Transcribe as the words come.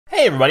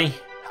Hey everybody,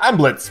 I'm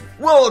Blitz.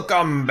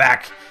 Welcome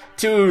back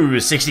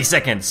to 60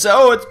 Seconds.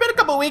 So it's been a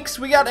couple weeks,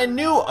 we got a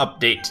new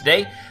update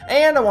today,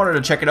 and I wanted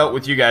to check it out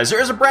with you guys.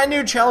 There's a brand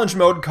new challenge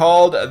mode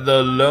called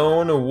the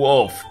Lone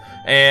Wolf,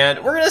 and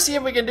we're gonna see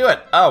if we can do it.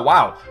 Oh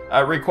wow,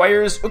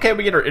 requires, okay,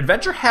 we get our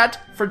adventure hat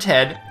for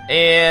Ted,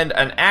 and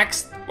an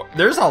axe.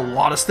 There's a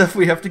lot of stuff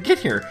we have to get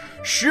here.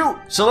 Shoot,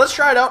 so let's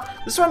try it out.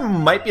 This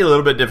one might be a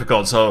little bit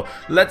difficult, so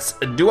let's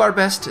do our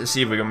best to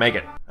see if we can make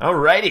it.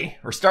 Alrighty,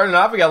 we're starting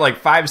off, we got like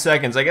 5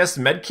 seconds. I guess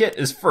medkit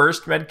is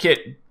first,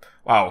 medkit.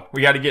 Wow,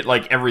 we gotta get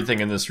like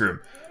everything in this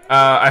room.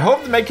 I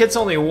hope the medkit's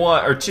only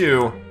 1 or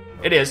 2.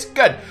 It is,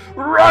 good.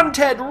 Run,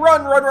 Ted,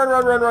 run.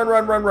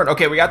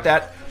 Okay, we got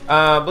that.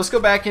 Let's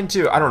go back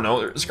into, I don't know,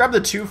 let's grab the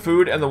 2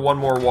 food and the 1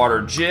 more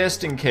water,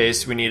 just in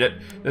case we need it.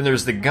 Then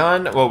there's the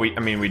gun. Well, we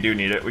do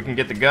need it. We can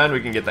get the gun,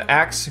 we can get the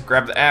axe,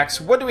 grab the axe.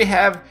 What do we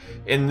have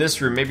in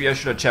this room? Maybe I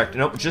should have checked.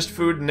 Nope, just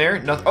food in there.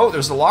 Nothing. Oh,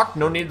 there's the lock.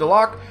 No need the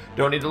lock.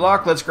 Don't need the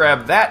lock. Let's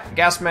grab that,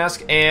 gas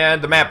mask, and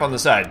the map on the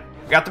side.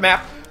 Got the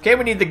map. Okay,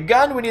 we need the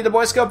gun, we need the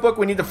Boy Scout book,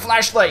 we need the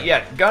flashlight.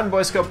 Yeah, gun,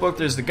 Boy Scout book,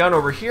 there's the gun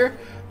over here.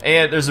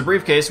 And there's a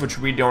briefcase, which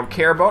we don't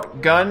care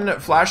about. Gun,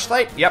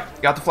 flashlight.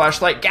 Yep, got the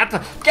flashlight. Get the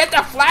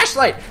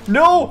flashlight!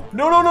 No!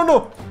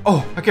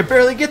 Oh, I can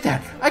barely get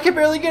that. I can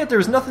barely get it. There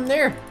was nothing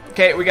there.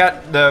 Okay, we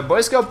got the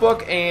Boy Scout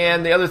book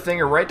and the other thing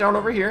are right down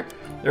over here.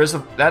 There's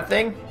that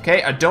thing.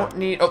 Okay, I don't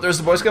need. Oh, there's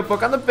the Boy Scout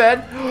book on the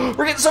bed.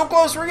 We're getting so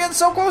close. We're getting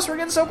so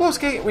close.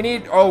 Okay, we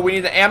need. Oh, we need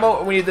the ammo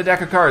and we need the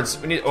deck of cards.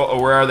 We need.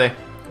 Oh, where are they?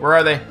 Where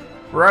are they?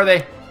 Where are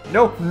they?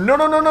 No. Nope.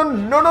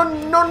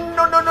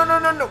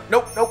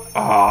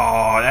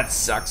 Oh, that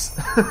sucks.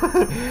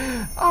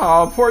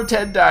 Oh, poor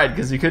Ted died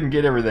because he couldn't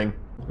get everything.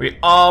 We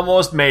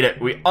almost made it.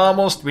 We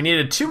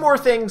needed 2 more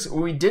things.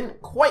 We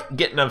didn't quite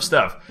get enough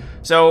stuff.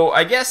 So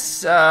I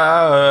guess,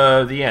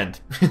 the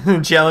end.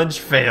 Challenge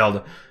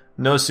failed.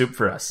 No soup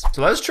for us.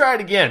 So let's try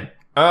it again.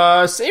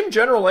 Same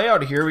general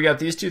layout here. We got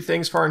these 2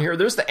 things far in here.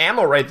 There's the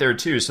ammo right there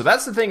too. So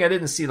that's the thing I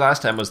didn't see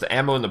last time was the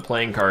ammo and the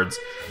playing cards.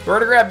 We're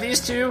gonna grab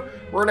these 2.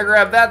 We're gonna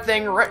grab that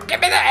thing. Give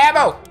me the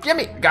ammo!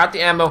 Got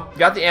the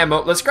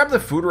ammo. Let's grab the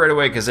food right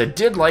away because I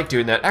did like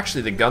doing that.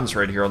 Actually, the gun's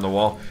right here on the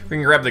wall. We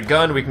can grab the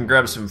gun. We can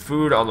grab some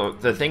food on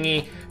the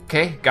thingy.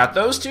 Okay, got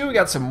those 2. We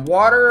got some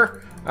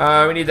water.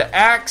 We need the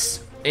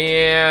axe.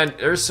 And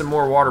there's some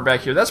more water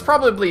back here. That's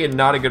probably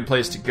not a good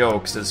place to go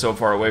because it's so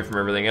far away from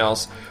everything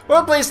else.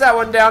 We'll place that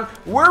one down.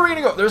 Where are we gonna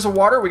go? There's a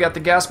water. We got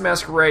the gas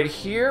mask right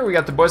here. We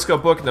got the Boy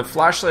Scout book and the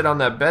flashlight on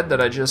that bed that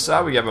I just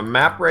saw. We have a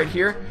map right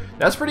here.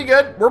 That's pretty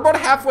good. We're about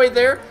halfway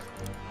there.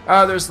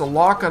 There's the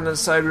lock on this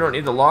side. We don't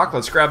need the lock.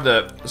 Let's grab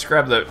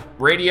the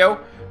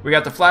radio. We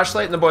got the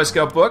flashlight and the Boy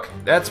Scout book.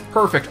 That's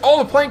perfect.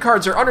 All the playing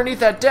cards are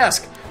underneath that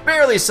desk.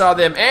 Barely saw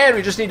them, and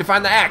we just need to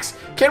find the axe.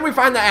 Can we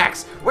find the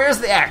axe? Where's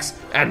the axe?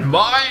 And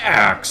my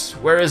axe.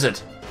 Where is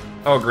it?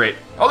 Oh, great.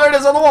 Oh, there it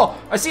is on the wall.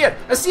 I see it.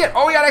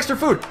 Oh, we got extra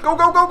food. Go,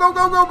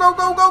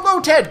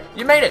 Ted.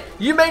 You made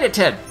it,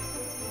 Ted.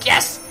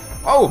 Yes.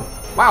 Oh,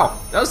 wow.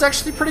 That was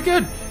actually pretty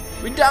good.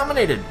 We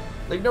dominated.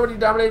 Like nobody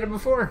dominated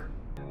before.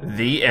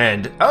 The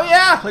end. Oh,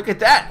 yeah. Look at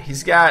that.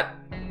 He's got,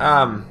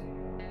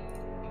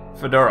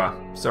 fedora,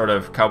 sort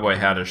of cowboy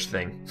hat-ish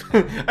thing.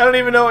 I don't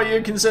even know what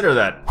you'd consider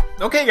that.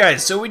 Okay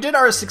guys, so we did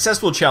our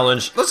successful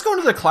challenge. Let's go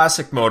into the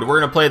classic mode.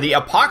 We're gonna play the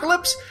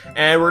apocalypse,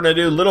 and we're gonna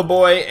do little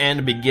boy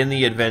and begin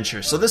the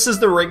adventure. So this is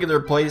the regular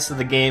place of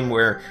the game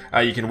where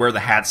you can wear the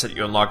hats that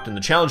you unlocked in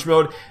the challenge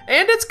mode,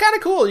 and it's kind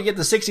of cool. You get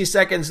the 60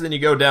 seconds, and then you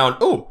go down.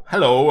 Oh,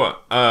 hello.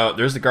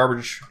 There's the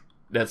garbage.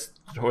 That's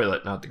the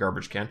toilet, not the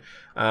garbage can.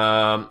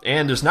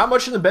 And there's not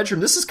much in the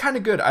bedroom. This is kind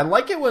of good. I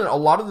like it when a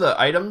lot of the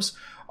items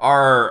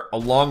are a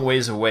long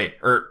ways away,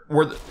 or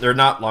they're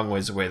not long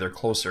ways away, they're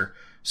closer.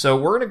 So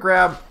we're gonna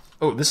grab,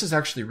 oh, this is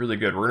actually really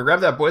good. We're gonna grab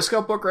that Boy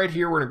Scout book right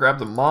here, we're gonna grab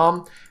the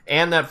mom,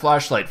 and that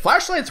flashlight.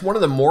 Flashlight's one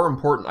of the more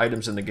important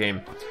items in the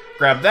game.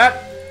 Grab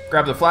that,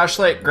 grab the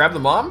flashlight, grab the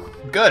mom.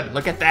 Good,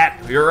 look at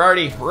that. We're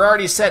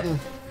already setting.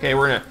 Okay,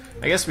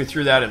 I guess we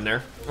threw that in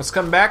there. Let's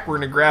come back, we're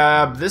gonna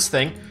grab this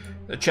thing.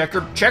 The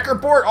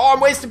checkerboard. Oh, I'm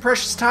wasting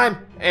precious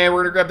time. And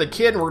we're gonna grab the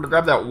kid, and we're gonna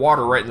grab that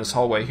water right in this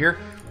hallway here.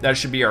 That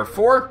should be our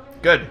 4.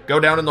 Good. Go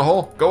down in the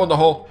hole. Go in the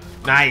hole.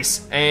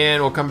 Nice.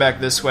 And we'll come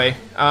back this way.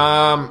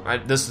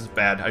 This is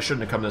bad. I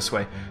shouldn't have come this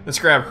way. Let's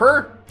grab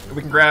her.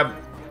 We can grab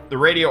the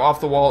radio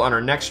off the wall on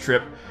our next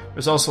trip.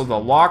 There's also the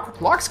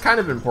lock. Lock's kind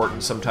of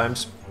important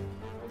sometimes.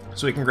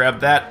 So we can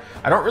grab that.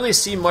 I don't really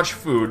see much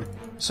food.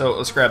 So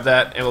let's grab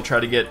that. And we'll try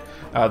to get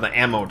the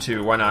ammo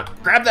too. Why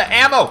not? Grab the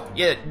ammo!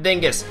 Yeah,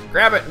 dingus.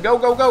 Grab it. Go.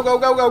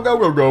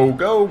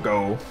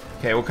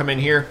 Okay, we'll come in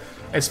here.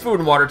 It's food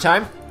and water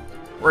time.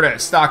 We're gonna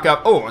stock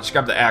up. Oh, let's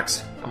grab the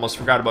axe. Almost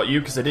forgot about you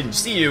because I didn't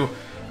see you.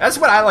 That's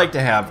what I like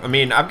to have. I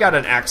mean, I've got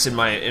an axe in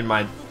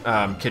my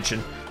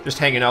kitchen, just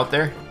hanging out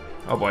there.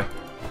 Oh boy,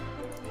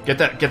 get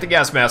the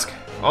gas mask.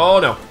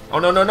 Oh no! Oh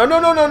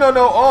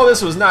no! Oh,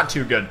 this was not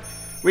too good.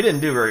 We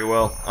didn't do very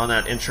well on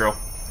that intro.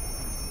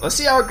 Let's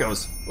see how it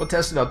goes. We'll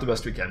test it out the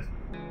best we can.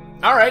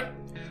 All right,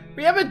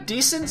 we have a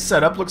decent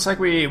setup. Looks like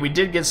we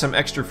did get some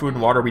extra food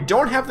and water. We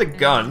don't have the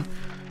gun.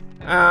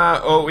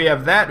 Oh, we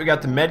have that. We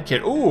got the med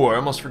kit. Ooh, I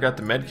almost forgot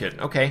the med kit.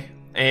 Okay.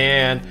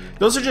 And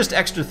those are just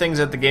extra things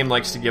that the game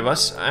likes to give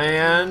us.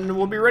 And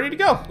we'll be ready to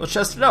go. Let's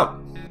test it out.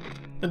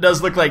 It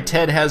does look like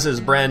Ted has his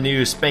brand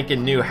new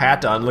spanking new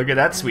hat on. Look at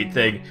that sweet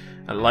thing.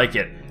 I like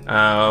it.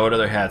 What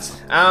other hats?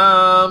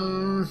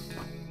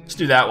 Let's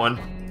do that one.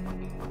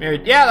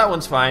 Yeah, that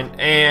one's fine.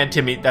 And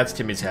Timmy, that's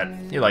Timmy's hat.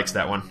 He likes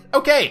that one.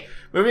 Okay,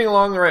 moving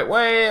along the right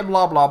way.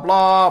 Blah, blah,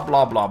 blah,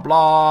 blah, blah,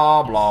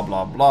 blah, blah,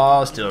 blah,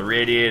 blah. Still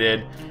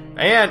radiated.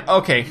 And,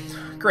 okay,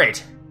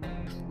 great.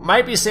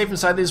 Might be safe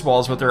inside these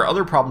walls, but there are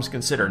other problems to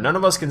consider. None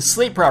of us can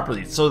sleep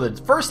properly. So the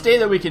first day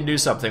that we can do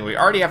something, we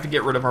already have to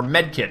get rid of our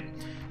med kit.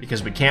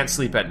 Because we can't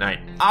sleep at night.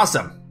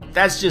 Awesome.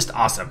 That's just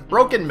awesome.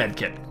 Broken med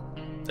kit.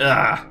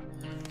 Ugh.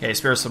 Okay,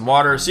 spare some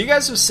water. So you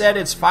guys have said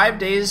it's 5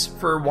 days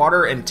for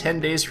water and 10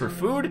 days for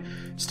food.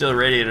 Still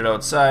radiated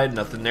outside,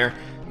 nothing there.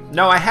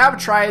 Now, I have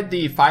tried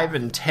the 5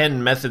 and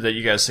 10 method that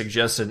you guys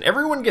suggested.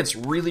 Everyone gets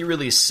really,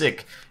 really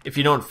sick if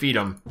you don't feed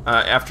them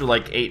after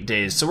like 8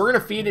 days. So we're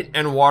going to feed it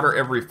and water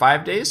every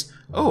 5 days.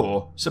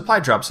 Oh, supply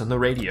drops on the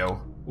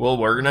radio. Well,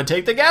 we're going to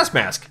take the gas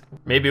mask.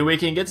 Maybe we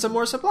can get some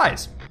more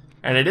supplies.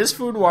 And it is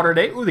food and water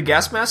day. Ooh, the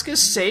gas mask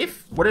is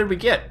safe. What did we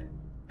get?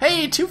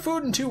 Hey, 2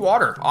 food and 2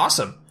 water.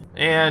 Awesome.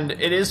 And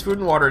it is food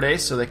and water day,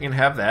 so they can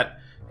have that.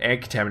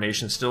 Egg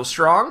contamination still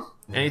strong.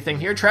 Anything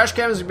here? Trash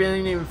cans are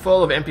being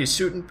full of empty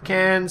soup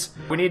cans.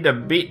 We need to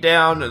beat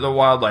down the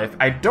wildlife.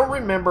 I don't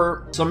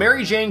remember. So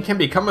Mary Jane can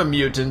become a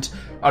mutant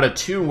out of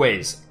 2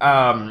 ways.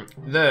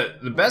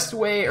 The best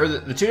way, or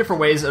the 2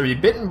 different ways, are to be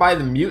bitten by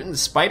the mutant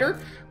spider,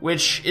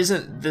 which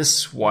isn't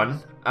this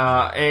one.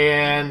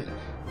 And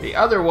the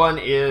other one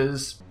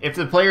is if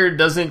the player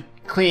doesn't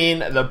clean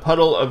the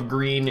puddle of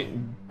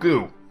green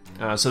goo.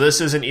 So this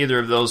isn't either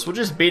of those. We'll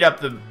just beat up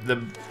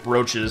the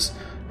roaches,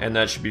 and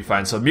that should be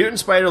fine. So mutant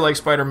spider like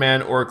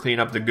Spider-Man, or clean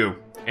up the goo.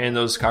 And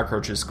those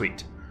cockroaches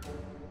squeaked.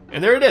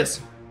 And there it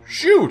is.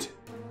 Shoot!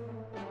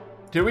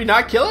 Did we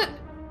not kill it?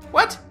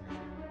 What?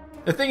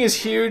 The thing is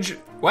huge.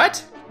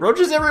 What?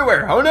 Roaches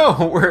everywhere. Oh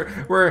no,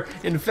 we're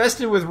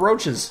infested with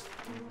roaches.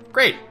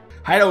 Great.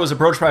 Hideout was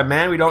approached by a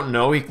man we don't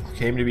know. He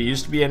claimed to be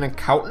used to be an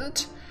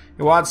accountant.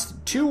 He wants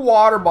 2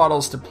 water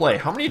bottles to play.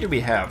 How many do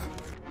we have?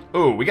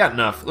 Ooh, we got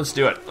enough. Let's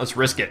do it. Let's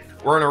risk it.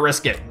 We're gonna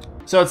risk it.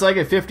 So it's like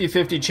a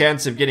 50-50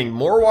 chance of getting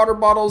more water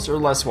bottles or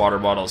less water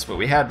bottles, but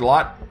we had a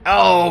lot.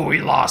 Oh,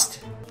 we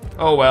lost.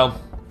 Oh well.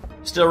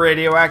 Still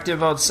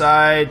radioactive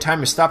outside.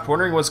 Time to stop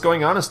wondering what's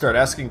going on and start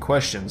asking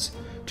questions.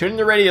 Tune in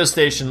the radio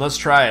station. Let's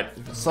try it.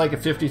 It's like a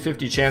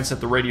 50-50 chance that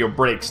the radio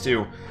breaks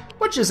too,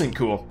 which isn't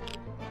cool.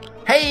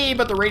 Hey,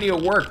 but the radio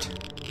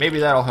worked. Maybe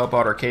that'll help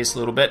out our case a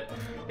little bit.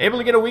 Able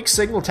to get a weak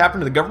signal, tap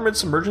into the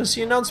government's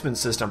emergency announcement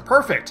system.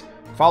 Perfect.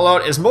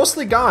 Fallout is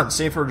mostly gone.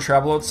 Safer to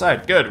travel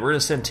outside. Good. We're going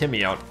to send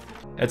Timmy out.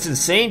 That's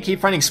insane. Keep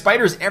finding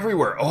spiders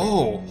everywhere.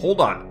 Oh,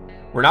 hold on.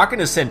 We're not going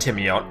to send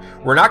Timmy out.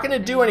 We're not going to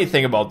do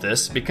anything about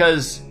this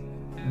because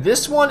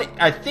this one,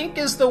 I think,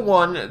 is the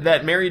one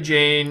that Mary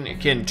Jane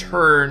can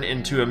turn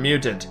into a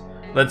mutant.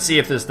 Let's see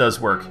if this does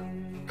work.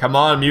 Come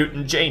on,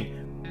 Mutant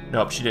Jane.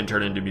 Nope, she didn't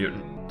turn into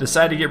mutant.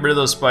 Decide to get rid of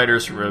those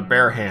spiders with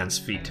bare hands,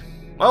 feet.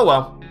 Oh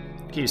well.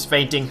 Keeps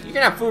fainting. You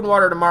can have food and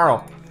water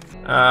tomorrow.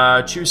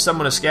 Choose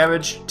someone to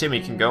scavenge. Timmy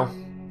can go.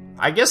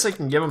 I guess I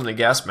can give him the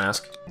gas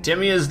mask.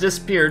 Timmy has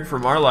disappeared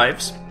from our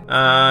lives.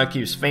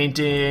 Keeps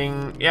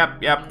fainting.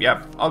 Yep.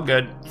 All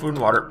good. Food and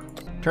water.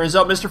 Turns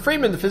out Mr.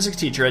 Freeman, the physics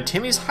teacher at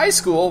Timmy's high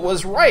school,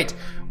 was right.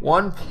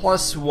 1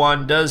 +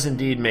 1 does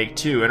indeed make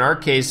 2. In our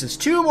case, it's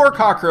 2 more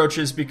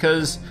cockroaches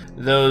because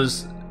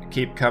those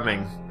keep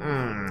coming.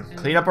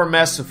 Clean up our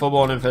mess of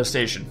full-blown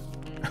infestation.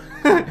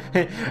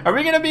 Are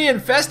we gonna be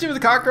infested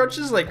with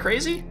cockroaches like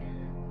crazy?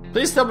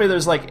 Please tell me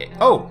there's like...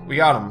 Oh, we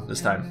got them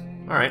this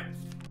time. Alright.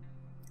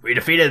 We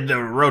defeated the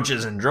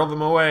roaches and drove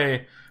them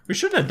away. We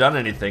shouldn't have done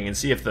anything and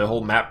see if the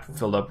whole map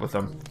filled up with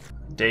them.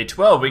 Day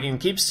 12. We can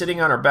keep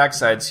sitting on our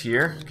backsides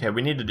here. Okay,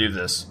 we need to do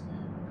this.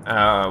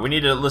 We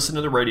need to listen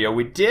to the radio.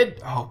 We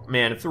did... Oh,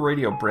 man, if the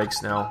radio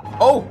breaks now...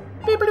 Oh!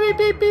 Beep, beep,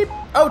 beep, beep.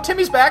 Oh,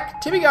 Timmy's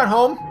back. Timmy got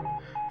home.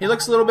 He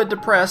looks a little bit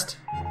depressed.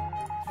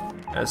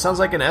 It sounds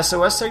like an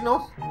SOS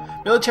signal.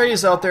 Military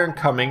is out there and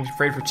coming.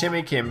 Afraid for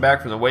Timmy. Came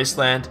back from the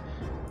wasteland.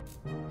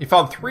 He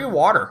found 3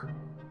 water.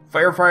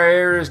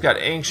 Firefighters got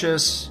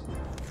anxious.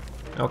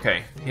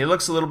 Okay, he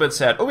looks a little bit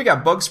sad. Oh, we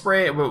got bug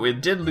spray, but we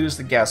did lose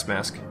the gas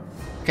mask.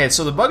 Okay,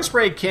 so the bug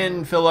spray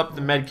can fill up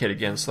the med kit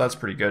again, so that's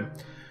pretty good.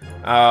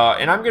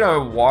 And I'm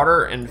gonna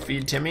water and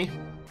feed Timmy,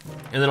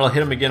 and then I'll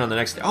hit him again on the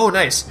next day. Oh,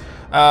 nice.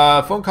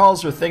 Phone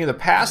calls are a thing of the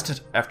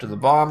past after the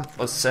bomb.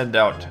 Let's send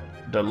out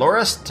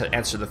Dolores to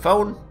answer the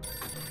phone.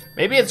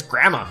 Maybe it's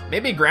Grandma.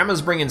 Maybe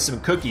Grandma's bringing some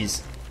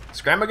cookies.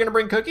 Is Grandma gonna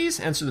bring cookies?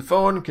 Answer the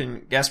phone,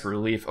 can gasp for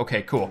relief.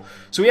 Okay, cool.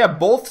 So we have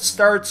both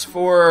starts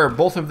for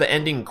both of the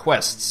ending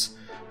quests.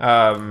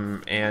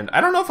 And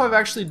I don't know if I've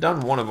actually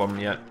done one of them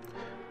yet.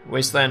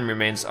 Wasteland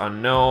remains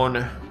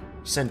unknown.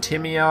 Send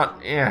Timmy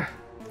out? I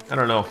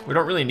don't know. We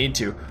don't really need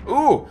to.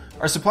 Ooh!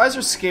 Our supplies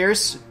are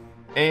scarce,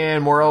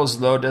 and morale is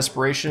low.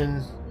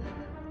 Desperation.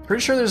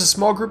 Pretty sure there's a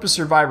small group of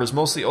survivors,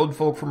 mostly old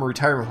folk from a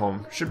retirement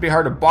home. Should be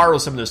hard to borrow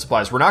some of their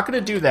supplies. We're not going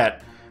to do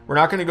that. We're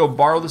not going to go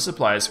borrow the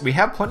supplies. We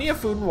have plenty of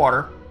food and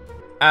water.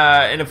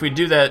 And if we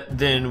do that,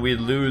 then we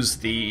lose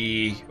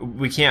the...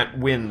 We can't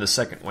win the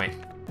second way.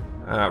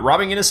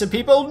 Robbing innocent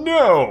people?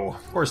 No!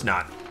 Of course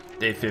not.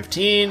 Day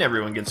 15,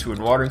 everyone gets food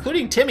and water,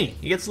 including Timmy.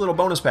 He gets a little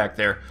bonus back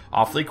there.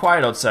 Awfully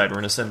quiet outside. We're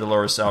going to send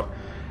Dolores out.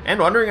 And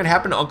wondering what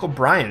happened to Uncle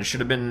Brian.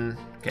 Should have been...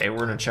 Okay,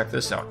 we're going to check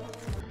this out.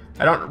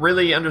 I don't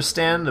really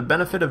understand the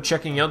benefit of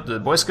checking out the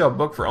Boy Scout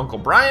book for Uncle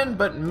Brian,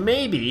 but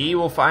maybe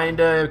we'll find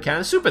a can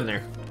of soup in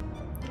there.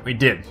 We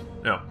did.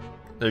 No,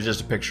 there's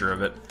just a picture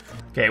of it.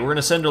 Okay, we're going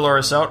to send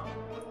Dolores out.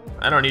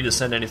 I don't need to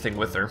send anything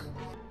with her.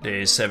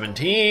 Day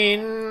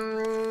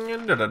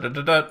 17.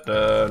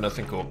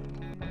 Nothing cool.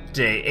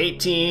 Day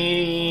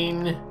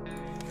 18.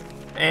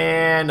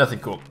 And nothing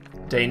cool.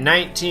 Day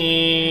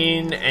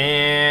 19.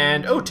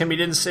 And... Oh, Timmy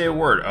didn't say a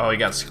word. Oh, he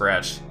got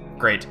scratched.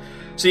 Great.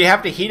 So you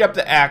have to heat up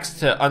the axe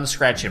to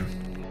unscratch him.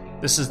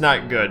 This is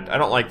not good. I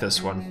don't like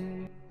this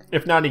one.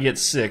 If not, he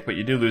gets sick, but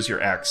you do lose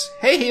your axe.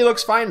 Hey, he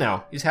looks fine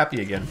now. He's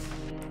happy again.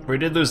 We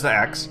did lose the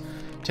axe.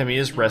 Timmy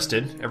is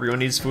rested. Everyone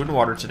needs food and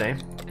water today.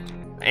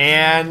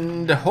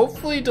 And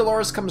hopefully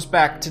Dolores comes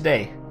back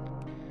today.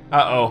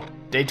 Uh-oh.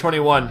 Day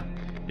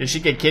 21. Did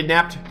she get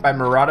kidnapped by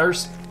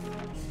marauders?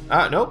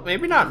 Nope,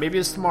 maybe not. Maybe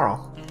it's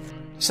tomorrow.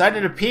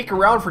 Decided to peek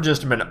around for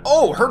just a minute.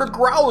 Oh, heard a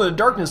growl in the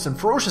darkness and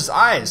ferocious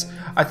eyes.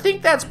 I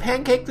think that's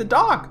Pancake the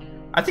dog.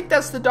 I think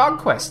that's the dog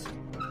quest.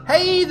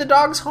 Hey, the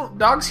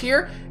dog's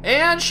here,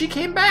 and she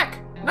came back.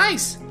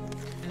 Nice.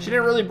 She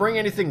didn't really bring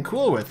anything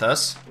cool with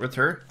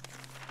her.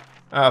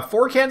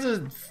 4 cans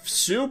of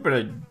soup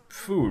and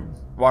a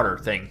water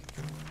thing.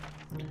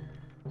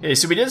 Okay,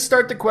 so we did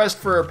start the quest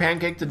for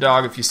Pancake the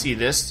dog, if you see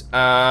this.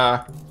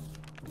 Let's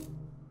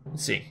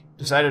see.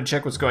 Decided to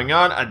check what's going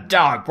on. A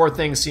dog. Poor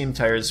thing seemed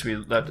tired, so we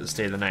let it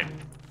stay the night.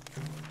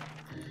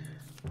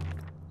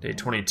 Day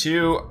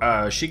 22.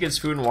 She gets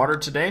food and water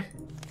today.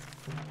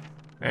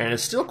 And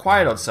it's still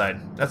quiet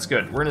outside. That's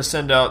good. We're going to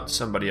send out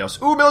somebody else.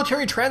 Ooh,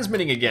 military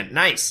transmitting again.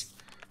 Nice.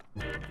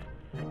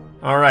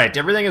 Alright,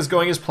 everything is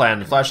going as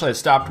planned. The flashlight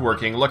stopped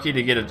working. Lucky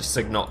to get a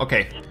signal.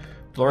 Okay.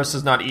 Dolores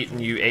has not eaten.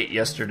 You ate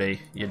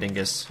yesterday, you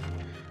dingus.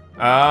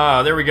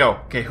 There we go.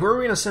 Okay, who are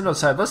we going to send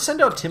outside? Let's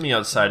send out Timmy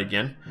outside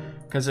again.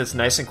 Because it's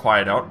nice and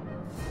quiet out.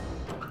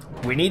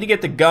 We need to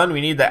get the gun, we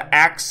need the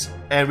axe,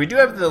 and we do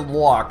have the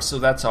lock, so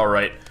that's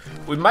alright.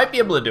 We might be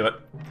able to do it.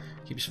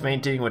 Keeps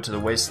fainting, went to the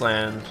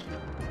wasteland.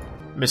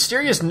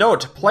 Mysterious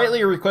note,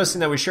 politely requesting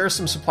that we share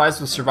some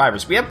supplies with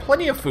survivors. We have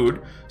plenty of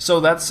food,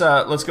 so that's,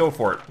 let's go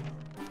for it.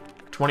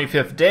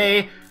 25th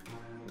day.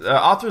 The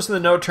authors of the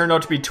note turned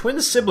out to be twin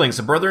siblings.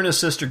 A brother and a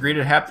sister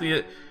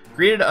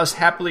greeted us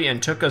happily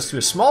and took us to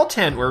a small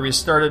tent where we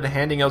started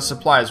handing out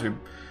supplies. We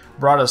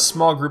brought a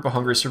small group of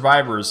hungry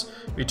survivors.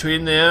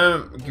 Between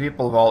them,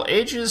 people of all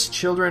ages,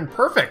 children,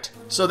 perfect.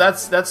 So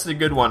that's the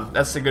good one.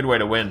 That's the good way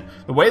to win.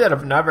 The way that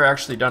I've never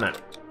actually done it.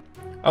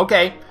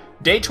 Okay,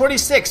 day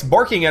 26,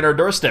 barking at our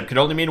doorstep could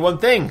only mean one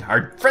thing.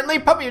 Our friendly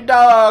puppy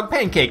dog,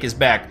 Pancake, is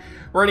back.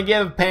 We're gonna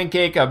give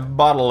Pancake a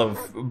bottle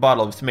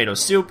of tomato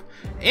soup.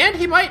 And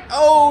he might...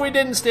 Oh, he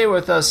didn't stay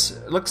with us.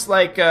 Looks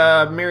like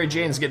Mary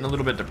Jane's getting a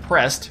little bit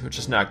depressed, which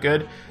is not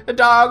good. The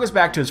dog is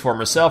back to his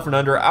former self in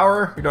under an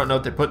hour. We don't know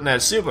what they put in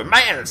that soup, but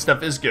man, that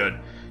stuff is good.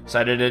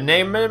 Decided to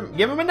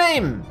give him a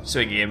name. So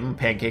we gave him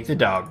Pancake the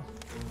dog.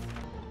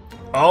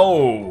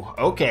 Oh,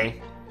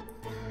 okay.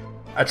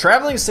 A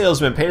traveling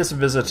salesman paid us a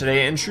visit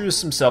today and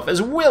introduced himself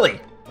as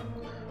Willie.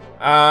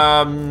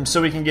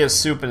 So we can get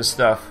soup and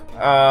stuff.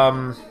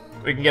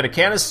 We can get a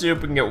can of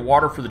soup, we can get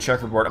water for the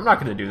checkerboard. I'm not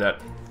going to do that.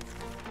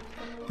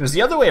 If it was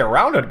the other way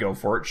around, I'd go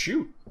for it.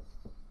 Shoot.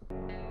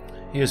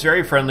 He was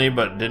very friendly,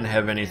 but didn't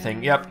have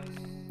anything. Yep.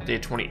 Day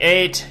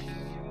 28.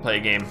 Play a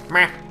game.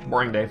 Meh.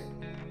 Boring day.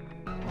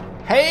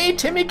 Hey,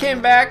 Timmy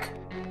came back.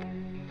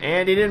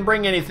 And he didn't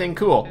bring anything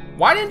cool.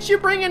 Why didn't you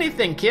bring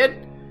anything,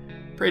 kid?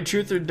 Pray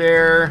truth or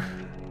dare.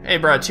 Hey,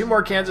 bro, 2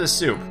 more cans of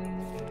soup.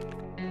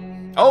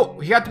 Oh,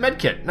 he got the med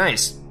kit.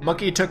 Nice.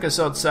 Monkey took us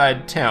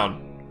outside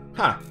town.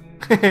 Huh.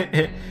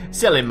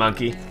 Silly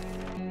monkey.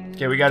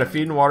 Okay, we gotta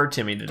feed and water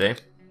Timmy today.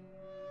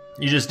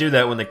 You just do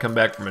that when they come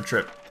back from a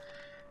trip.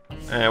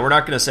 We're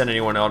not gonna send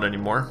anyone out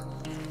anymore.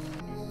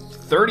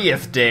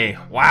 30th day.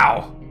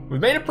 Wow. We've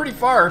made it pretty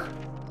far.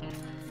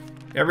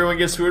 Everyone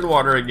gets food and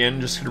water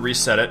again. Just gonna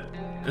reset it.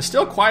 It's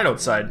still quiet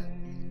outside.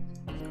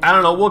 I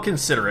don't know. We'll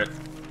consider it.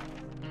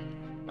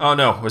 Oh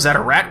no. Was that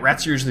a rat?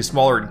 Rats are usually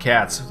smaller than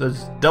cats.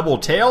 There's double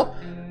tail?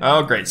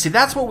 Oh great. See,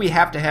 that's what we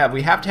have to have.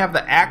 We have to have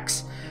the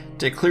axe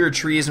to clear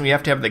trees, and we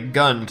have to have the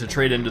gun to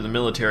trade into the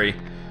military.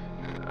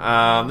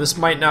 This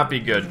might not be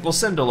good. We'll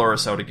send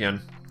Dolores out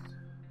again.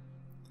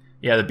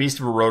 Yeah, the beast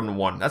of a rodent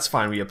won. That's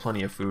fine, we have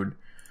plenty of food.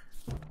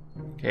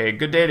 Okay,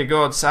 good day to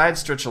go outside,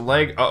 stretch a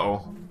leg.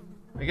 Uh-oh.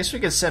 I guess we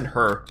could send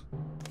her.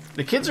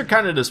 The kids are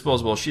kind of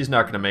disposable. She's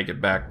not going to make it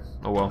back.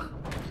 Oh well.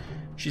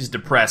 She's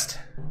depressed.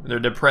 They're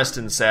depressed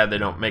and sad they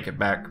don't make it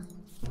back.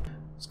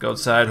 Let's go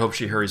outside, hope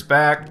she hurries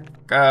back.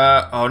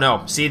 Oh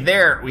no. See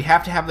there, we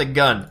have to have the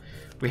gun.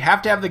 We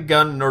have to have the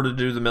gun in order to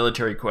do the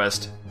military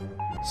quest.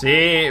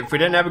 See, if we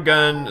didn't have a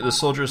gun, the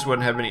soldiers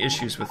wouldn't have any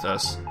issues with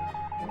us.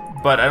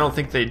 But I don't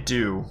think they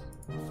do.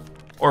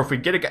 Or if we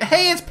get a gun.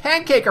 Hey, it's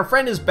Pancake! Our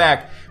friend is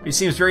back! He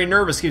seems very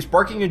nervous, keeps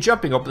barking and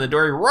jumping. Open the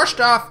door, he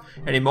rushed off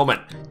any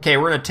moment. Okay,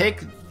 we're gonna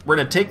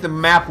take the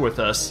map with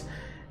us.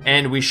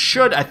 And we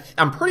should,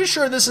 I'm pretty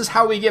sure this is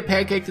how we get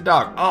Pancake the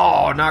dog.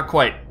 Oh, not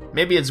quite.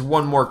 Maybe it's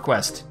one more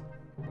quest.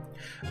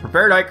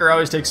 Prepared hiker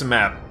always takes a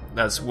map.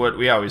 That's what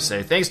we always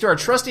say. Thanks to our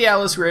trusty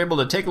Alice, we were able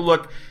to take a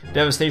look at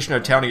devastation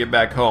of town and get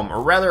back home.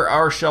 Or rather,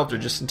 our shelter,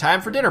 just in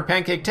time for dinner.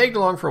 Pancake tagged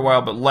along for a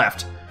while, but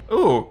left.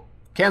 Ooh,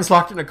 cans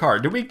locked in a car.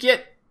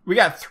 We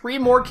got 3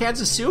 more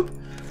cans of soup?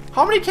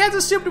 How many cans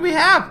of soup do we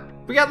have?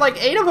 We got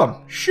like 8 of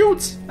them.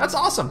 Shoot, that's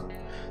awesome.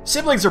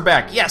 Siblings are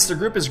back. Yes, their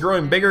group is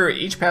growing bigger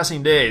each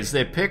passing days.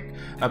 They pick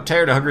up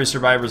tired and hungry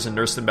survivors and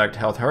nurse them back to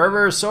health.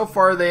 However, so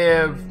far they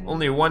have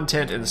only 1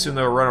 tent and soon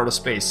they'll run out of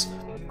space.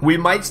 We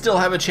might still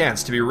have a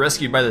chance to be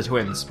rescued by the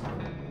twins.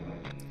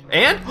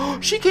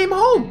 And she came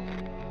home!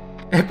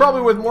 And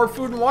probably with more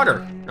food and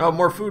water. Oh,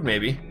 more food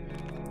maybe.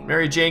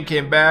 Mary Jane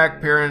came back,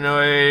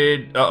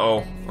 paranoid.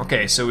 Uh-oh.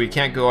 Okay, so we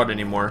can't go out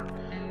anymore.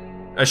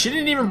 She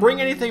didn't even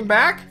bring anything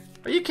back?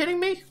 Are you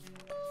kidding me?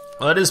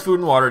 Well, it is food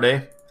and water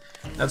day.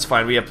 That's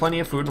fine, we have plenty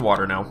of food and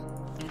water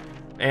now.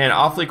 And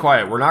awfully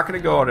quiet, we're not gonna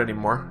go out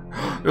anymore.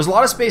 There's a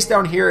lot of space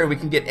down here and we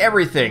can get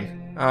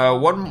everything.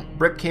 1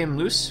 brick came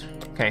loose.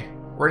 Okay,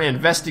 we're gonna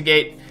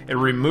investigate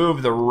and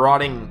remove the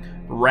rotting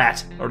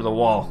rat out of the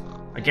wall.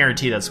 I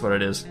guarantee that's what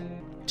it is.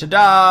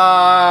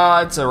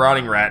 Ta-da! It's a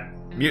rotting rat.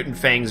 Mutant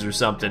fangs or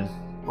something.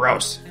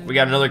 Gross. We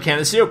got another can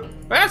of soup.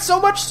 That's so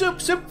much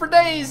soup! Soup for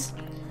days!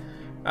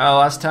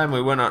 Last time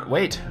we went on...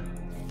 Wait.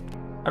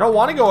 I don't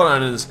want to go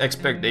on an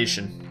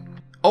expedition.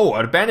 Oh,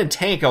 an abandoned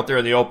tank out there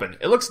in the open.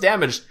 It looks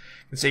damaged.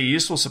 It can say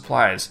useful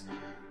supplies.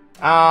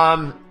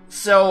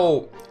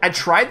 So I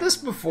tried this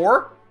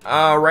before,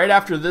 right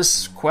after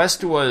this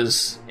quest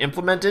was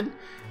implemented,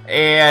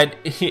 and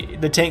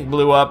the tank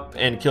blew up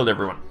and killed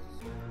everyone.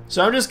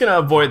 So I'm just gonna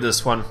avoid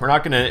this one. We're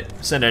not gonna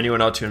send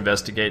anyone out to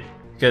investigate,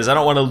 because I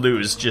don't want to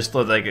lose just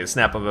like a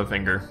snap of a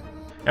finger.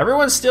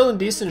 Everyone's still in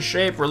decent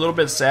shape. We're a little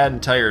bit sad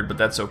and tired, but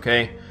that's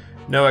okay.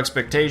 No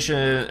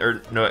expectation,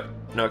 or no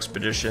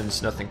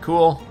expeditions, nothing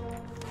cool.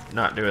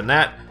 Not doing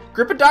that.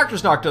 Group of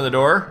doctors knocked on the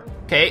door.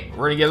 Okay,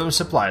 we're gonna give them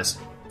supplies.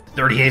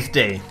 38th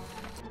day.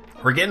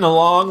 We're getting a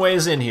long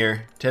ways in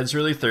here. Ted's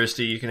really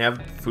thirsty. You can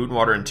have food and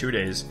water in 2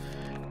 days.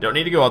 Don't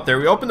need to go out there.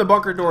 We opened the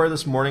bunker door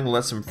this morning,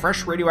 let some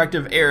fresh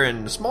radioactive air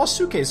in. A small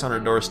suitcase on our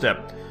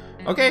doorstep.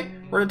 Okay,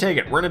 we're gonna take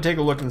it. We're gonna take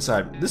a look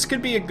inside. This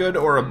could be a good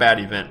or a bad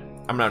event.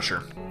 I'm not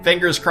sure.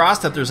 Fingers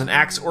crossed that there's an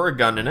axe or a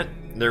gun in it.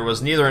 There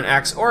was neither an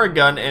axe or a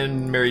gun,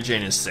 and Mary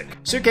Jane is sick.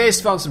 Suitcase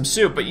found some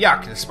soup, but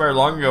yuck, it expired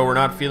long ago. We're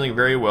not feeling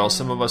very well.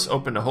 Some of us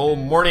opened a whole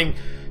morning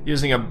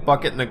using a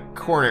bucket in the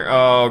corner.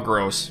 Oh,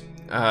 gross.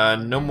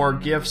 No more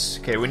gifts.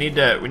 Okay, we need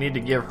to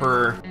give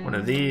her one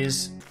of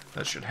these.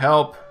 That should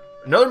help.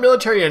 Another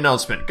military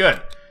announcement.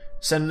 Good.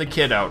 Send the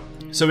kid out.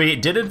 So we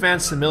did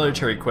advance the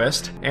military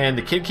quest, and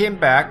the kid came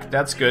back.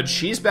 That's good.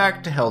 She's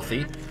back to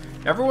healthy.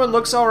 Everyone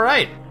looks all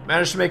right.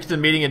 Managed to make it to the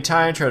meeting in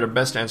time. Tried our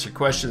best to answer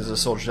questions the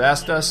soldiers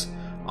asked us.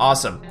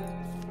 Awesome.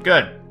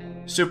 Good.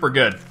 Super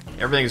good.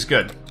 Everything's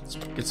good. Let's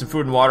get some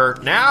food and water.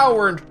 Now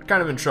we're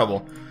kind of in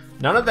trouble.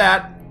 None of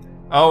that.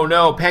 Oh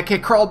no,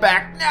 Pancake crawled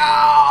back.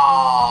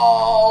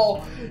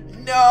 No!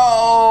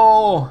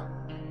 No!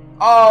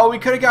 Oh, we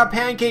could have got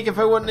Pancake if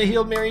I wouldn't have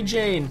healed Mary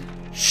Jane.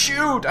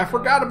 Shoot, I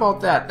forgot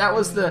about that. That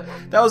was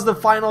the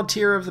final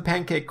tier of the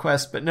Pancake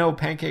quest, but no,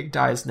 Pancake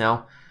dies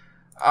now.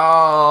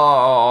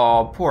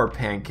 Oh, poor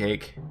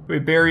Pancake. We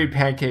buried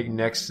Pancake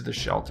next to the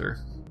shelter.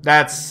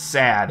 That's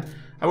sad.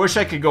 I wish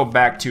I could go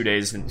back 2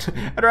 days, and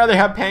I'd rather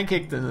have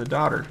Pancake than the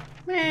daughter.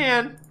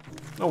 Man.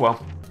 Oh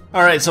well.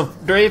 Alright, so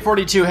day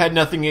 42 had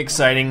nothing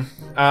exciting.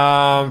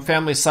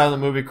 Family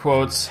silent movie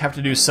quotes. Have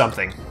to do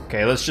something.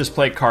 Okay, let's just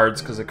play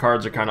cards, because the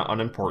cards are kind of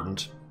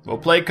unimportant. We'll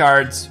play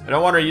cards. I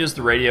don't want to use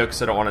the radio,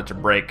 because I don't want it to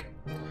break.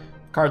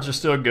 Cards are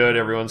still good.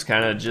 Everyone's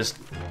kind of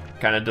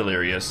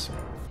delirious.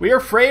 We are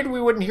afraid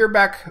we wouldn't hear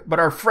back, but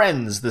our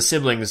friends, the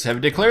siblings,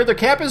 have declared their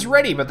camp is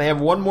ready, but they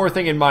have one more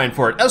thing in mind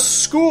for it. A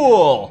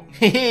school!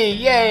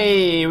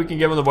 Yay! We can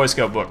give them the Boy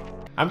Scout book.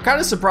 I'm kind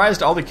of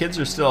surprised all the kids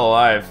are still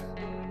alive.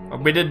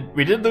 We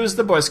did lose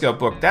the Boy Scout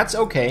book. That's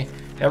okay.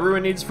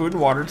 Everyone needs food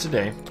and water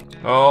today.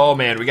 Oh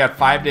man, we got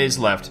 5 days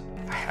left.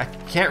 I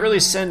can't really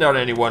send out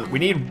anyone.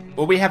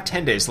 We have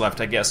 10 days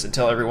left, I guess,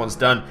 until everyone's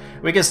done.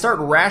 We can start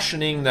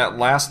rationing that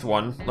last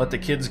one. Let the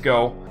kids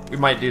go. We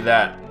might do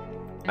that.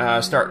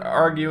 Start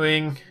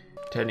arguing.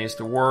 Ted needs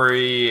to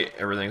worry.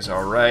 Everything's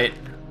alright.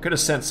 Could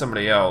have sent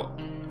somebody out.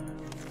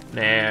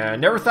 Nah,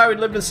 never thought we'd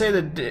live to say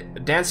the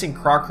dancing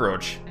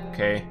cockroach.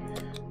 Okay,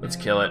 let's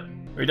kill it.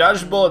 We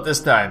dodged a bullet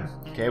this time.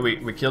 Okay,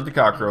 we killed the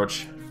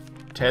cockroach.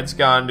 Ted's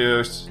gone to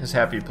his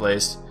happy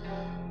place.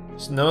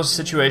 There's no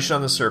situation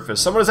on the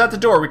surface. Someone is at the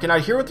door. We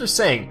cannot hear what they're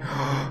saying.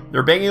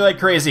 They're banging like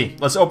crazy.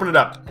 Let's open it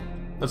up.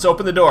 Let's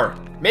open the door.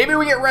 Maybe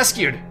we get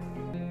rescued.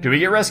 Do we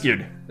get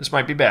rescued? This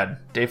might be bad.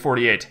 Day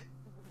 48.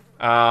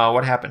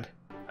 What happened?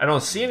 I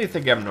don't see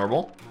anything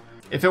abnormal.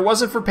 If it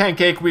wasn't for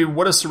Pancake, we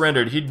would have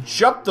surrendered. He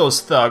jumped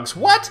those thugs.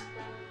 What?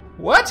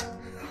 What?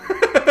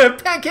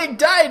 Pancake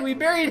died. We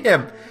buried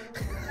him.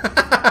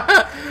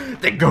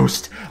 The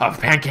ghost of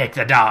Pancake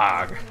the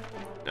dog.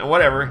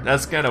 Whatever.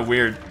 That's kind of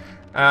weird.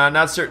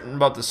 Not certain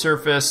about the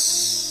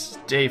surface.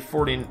 Day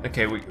 40.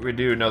 Okay, we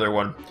do another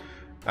one.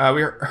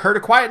 We heard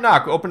a quiet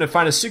knock. Open to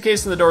find a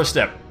suitcase on the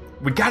doorstep.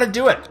 We gotta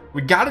do it.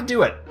 We gotta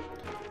do it.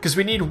 Because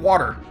we need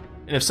water.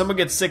 And if someone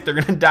gets sick, they're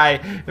gonna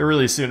die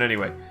really soon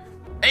anyway.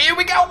 Hey,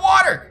 we got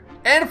water!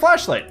 And a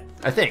flashlight,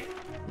 I think.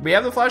 Do we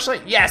have the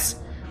flashlight?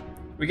 Yes!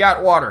 We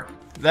got water.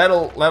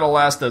 That'll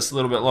last us a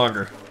little bit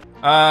longer.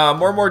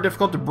 More and more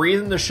difficult to breathe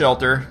in the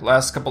shelter.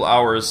 Last couple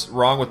hours.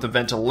 Wrong with the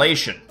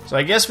ventilation. So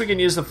I guess we can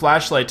use the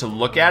flashlight to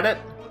look at it.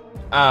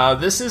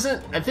 This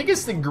isn't... I think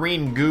it's the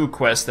green goo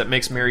quest that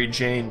makes Mary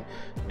Jane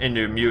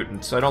into a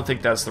mutant. So I don't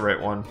think that's the right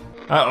one.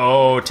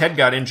 Uh-oh, Ted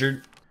got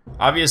injured.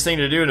 Obvious thing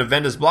to do in a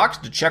vent is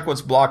blocked to check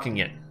what's blocking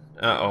it.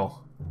 Uh-oh.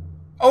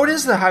 Oh, it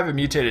is the hive of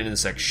mutated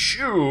insects.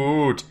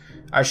 Shoot!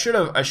 I should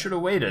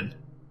have waited.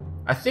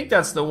 I think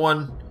that's the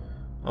one.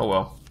 Oh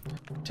well.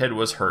 Ted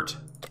was hurt.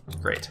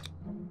 Great.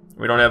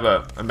 We don't have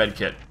a med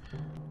kit.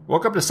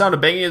 Woke up to sound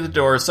of banging at the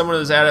door. Someone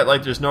is at it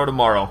like there's no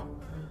tomorrow.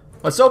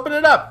 Let's open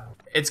it up.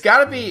 It's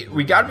gotta be.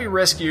 We gotta be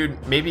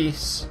rescued. Maybe.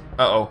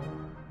 Uh-oh.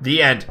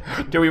 The end.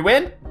 Did we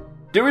win?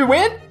 Did we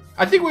win?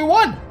 I think we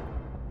won.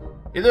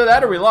 Either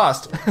that or we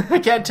lost. I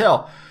can't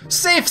tell.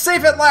 Safe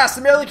at last.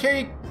 The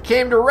military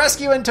came to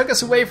rescue and took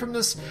us away from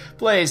this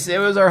place. It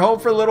was our home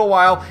for a little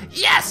while.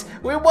 Yes,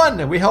 we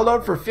won. We held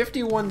out for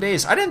 51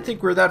 days. I didn't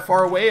think we were that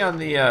far away on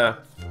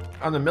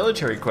the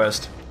military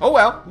quest. Oh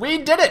well, we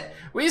did it.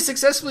 We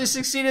successfully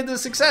succeeded the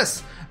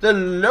success. The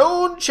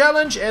lone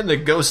challenge and the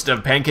ghost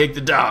of Pancake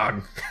the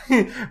dog.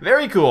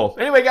 Very cool.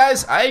 Anyway,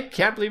 guys, I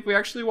can't believe we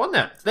actually won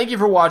that. Thank you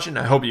for watching.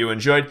 I hope you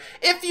enjoyed.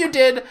 If you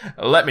did,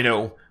 let me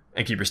know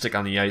and keep your stick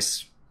on the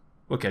ice.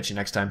 We'll catch you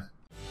next time.